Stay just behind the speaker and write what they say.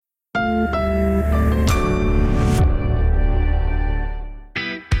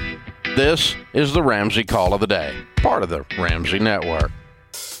This is the Ramsey Call of the Day, part of the Ramsey Network.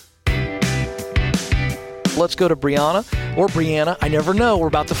 Let's go to Brianna or Brianna. I never know. We're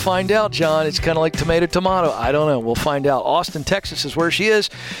about to find out, John. It's kind of like tomato. I don't know. We'll find out. Austin, Texas is where she is.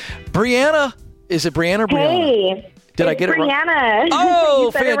 Brianna. Is it Brianna or Brianna? Hey. Did I get it right? Brianna. Oh,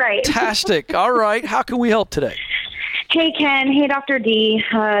 you said it right. Fantastic. All right. How can we help today? Hey, Ken. Hey, Dr. D.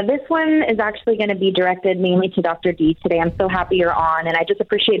 This one is actually going to be directed mainly to Dr. D today. I'm so happy you're on, and I just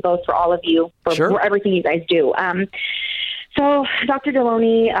appreciate both for all of you for everything you guys do. So, Dr.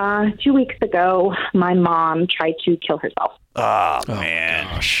 Deloney, 2 weeks ago, my mom tried to kill herself. Oh man.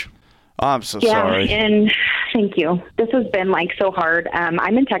 Gosh. I'm so sorry. And thank you. This has been so hard.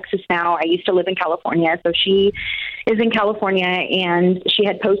 I'm in Texas now. I used to live in California. So she is in California, and she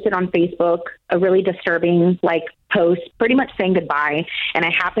had posted on Facebook a really disturbing post pretty much saying goodbye. And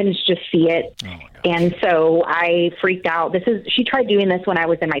I happened to just see it. Oh my gosh. And so I freaked out. She tried doing this when I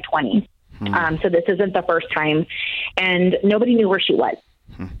was in my 20s. So this isn't the first time, and nobody knew where she was.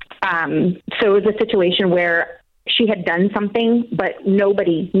 So it was a situation where she had done something, but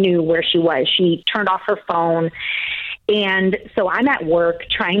nobody knew where she was. She turned off her phone. And so I'm at work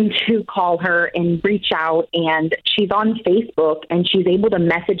trying to call her and reach out, and she's on Facebook, and she's able to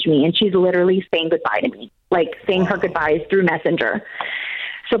message me, and she's literally saying goodbye to me, saying her goodbyes through Messenger.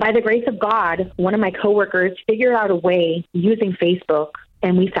 So by the grace of God, one of my coworkers figured out a way using Facebook,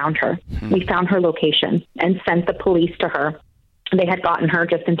 and we found her. We found her location and sent the police to her. They had gotten her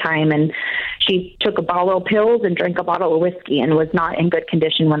just in time, and she took a bottle of pills and drank a bottle of whiskey and was not in good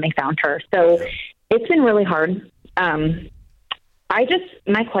condition when they found her. So it's been really hard. My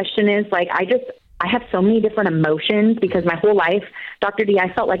question is I have so many different emotions because my whole life, Dr. D,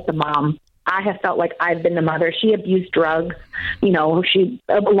 I felt like the mom. I have felt like I've been the mother. She abused drugs, a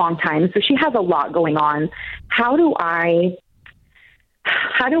long time. So she has a lot going on. How do I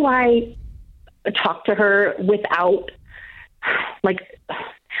talk to her without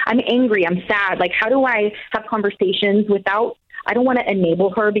I'm angry, I'm sad. How do I have conversations without, I don't want to enable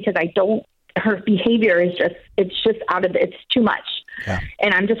her because her behavior is it's too much. Yeah.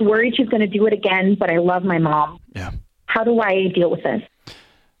 And I'm just worried she's going to do it again, but I love my mom. Yeah. How do I deal with this?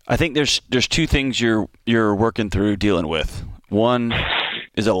 I think there's two things you're working through dealing with. One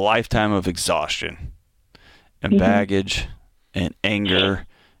is a lifetime of exhaustion and baggage and anger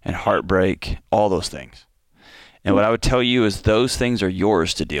and heartbreak, all those things. And what I would tell you is those things are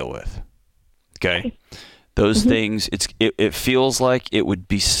yours to deal with. Okay? Those things, it feels like it would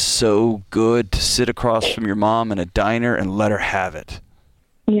be so good to sit across from your mom in a diner and let her have it.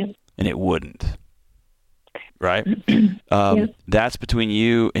 Yeah. And it wouldn't. Right? That's between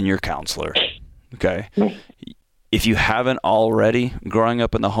you and your counselor. Okay? If you haven't already, growing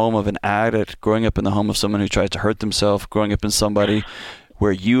up in the home of an addict, growing up in the home of someone who tries to hurt themselves, growing up in somebody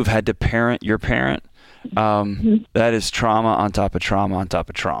where you've had to parent your parent, that is trauma on top of trauma on top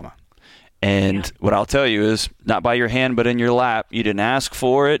of trauma. And what I'll tell you is not by your hand, but in your lap. You didn't ask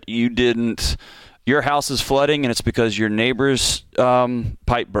for it. Your house is flooding, and it's because your neighbor's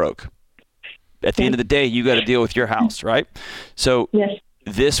pipe broke. At the end of the day, you got to deal with your house, right? So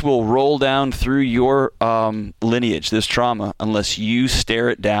this will roll down through your lineage, this trauma, unless you stare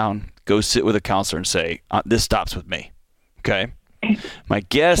it down, go sit with a counselor and say, this stops with me. Okay? My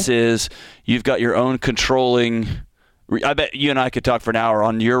guess is you've got your own controlling. I bet you and I could talk for an hour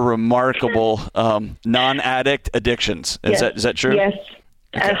on your remarkable non-addict addictions. Is that true? Yes,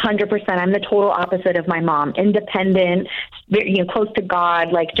 100%. I'm the total opposite of my mom. Independent, close to God.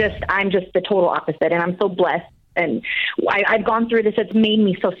 I'm just the total opposite, and I'm so blessed. And I've gone through this. It's made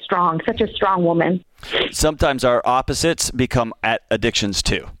me so strong, such a strong woman. Sometimes our opposites become addictions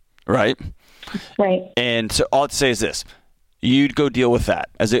too, right? Right. And so all I'd say is this. You'd go deal with that.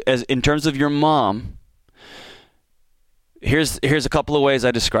 As in terms of your mom, here's a couple of ways I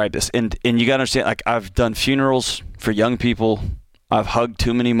describe this. And you got to understand, I've done funerals for young people. I've hugged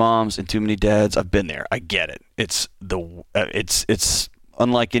too many moms and too many dads. I've been there. I get it. It's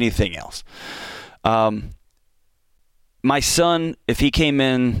unlike anything else. My son, if he came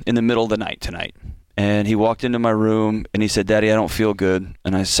in the middle of the night tonight and he walked into my room and he said, "Daddy, I don't feel good."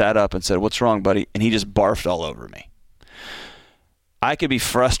 And I sat up and said, "What's wrong, buddy?" And he just barfed all over me. I could be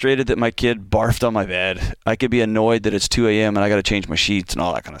frustrated that my kid barfed on my bed. I could be annoyed that it's 2 a.m. and I got to change my sheets and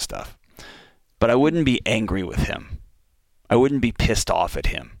all that kind of stuff. But I wouldn't be angry with him. I wouldn't be pissed off at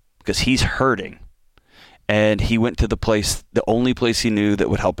him because he's hurting. And he went to the only place he knew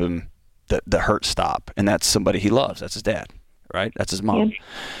that would help him, the hurt stop. And that's somebody he loves. That's his dad, right? That's his mom. Yeah.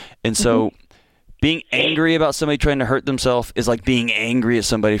 And so being angry about somebody trying to hurt themselves is like being angry at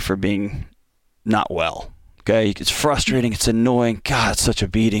somebody for being not well. Okay, it's frustrating. It's annoying. God, it's such a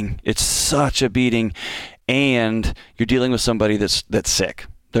beating. It's such a beating, and you're dealing with somebody that's sick.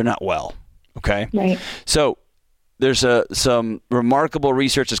 They're not well. Okay, right. So there's some remarkable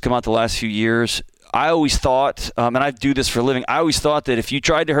research that's come out the last few years. I always thought, and I do this for a living, I always thought that if you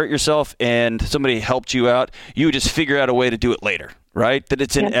tried to hurt yourself and somebody helped you out, you would just figure out a way to do it later, right? That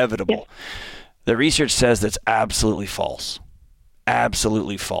it's inevitable. Yep. The research says that's absolutely false.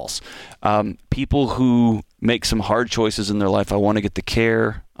 Absolutely false. People who make some hard choices in their life, I want to get the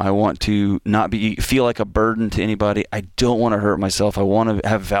care. I want to not feel like a burden to anybody. I don't want to hurt myself. I want to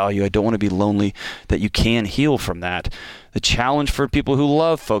have value. I don't want to be lonely, that you can heal from that. The challenge for people who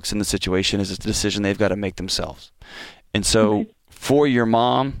love folks in the situation is it's a decision they've got to make themselves. And so for your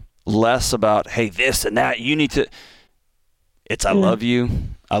mom, less about, hey, this and that, you need to, it's I love you.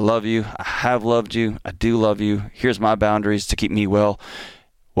 I love you. I have loved you. I do love you. Here's my boundaries to keep me well.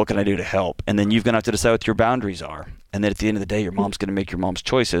 What can I do to help? And then you're going to have to decide what your boundaries are. And then at the end of the day, your mom's going to make your mom's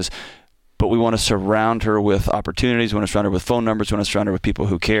choices. But we want to surround her with opportunities. We want to surround her with phone numbers. We want to surround her with people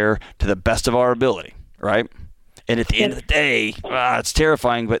who care to the best of our ability, right? And at the end of the day, it's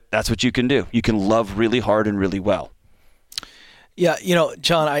terrifying, but that's what you can do. You can love really hard and really well. Yeah,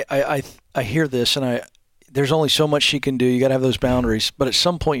 John, I hear this, and there's only so much she can do. You got to have those boundaries. But at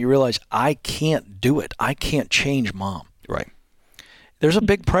some point you realize, I can't do it. I can't change mom. Right. There's a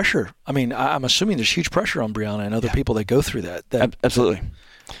big pressure. I mean, I'm assuming there's huge pressure on Brianna and other people that go through that. Absolutely.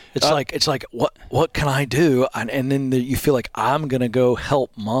 It's like what can I do? And then you feel like I'm going to go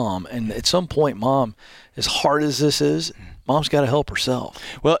help mom. And at some point, mom, as hard as this is, mom's got to help herself.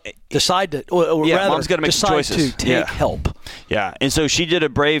 Well, decide to, or rather, mom's got to make choices. To take help. Yeah, and so she did a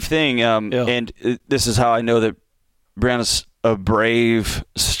brave thing. And this is how I know that Brianna's a brave,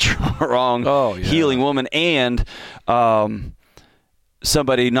 strong, healing woman, and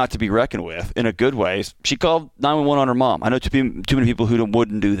somebody not to be reckoned with in a good way. She called 911 on her mom. I know too many people who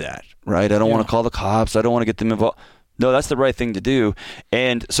wouldn't do that, right? I don't want to call the cops. I don't want to get them involved. No, that's the right thing to do.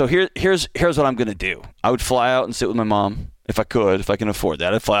 And so here's what I'm going to do. I would fly out and sit with my mom if I can afford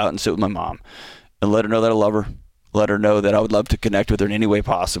that. I'd fly out and sit with my mom and let her know that I love her. Let her know that I would love to connect with her in any way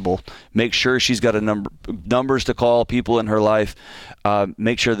possible. Make sure she's got numbers to call, people in her life.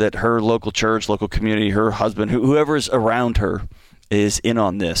 Make sure that her local church, local community, her husband, whoever's around her is in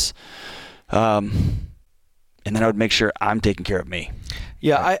on this. And then I would make sure I'm taking care of me.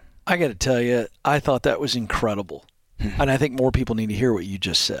 Yeah, I got to tell you, I thought that was incredible. And I think more people need to hear what you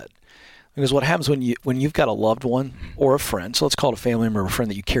just said. Because what happens when you've got a loved one or a friend, so let's call it a family member or a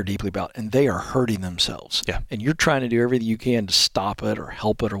friend that you care deeply about, and they are hurting themselves. Yeah. And you're trying to do everything you can to stop it or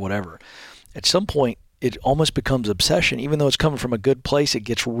help it or whatever. At some point, it almost becomes obsession. Even though it's coming from a good place, it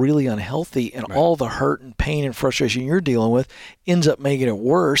gets really unhealthy, and all the hurt and pain and frustration you're dealing with ends up making it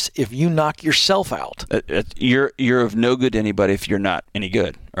worse if you knock yourself out. You're of no good to anybody if you're not any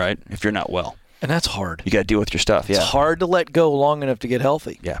good, right? If you're not well. And that's hard. You got to deal with your stuff. Yeah. It's hard to let go long enough to get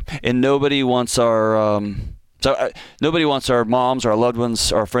healthy. Yeah. And nobody wants our nobody wants our moms, our loved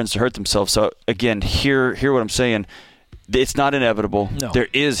ones, our friends to hurt themselves. So again, hear what I'm saying. It's not inevitable. No. There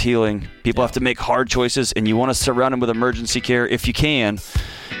is healing. People have to make hard choices, and you want to surround them with emergency care if you can.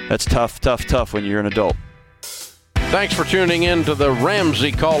 That's tough when you're an adult. Thanks for tuning in to the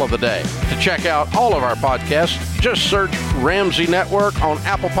Ramsey Call of the Day. To check out all of our podcasts, just search Ramsey Network on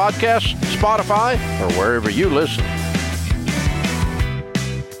Apple Podcasts, Spotify, or wherever you listen.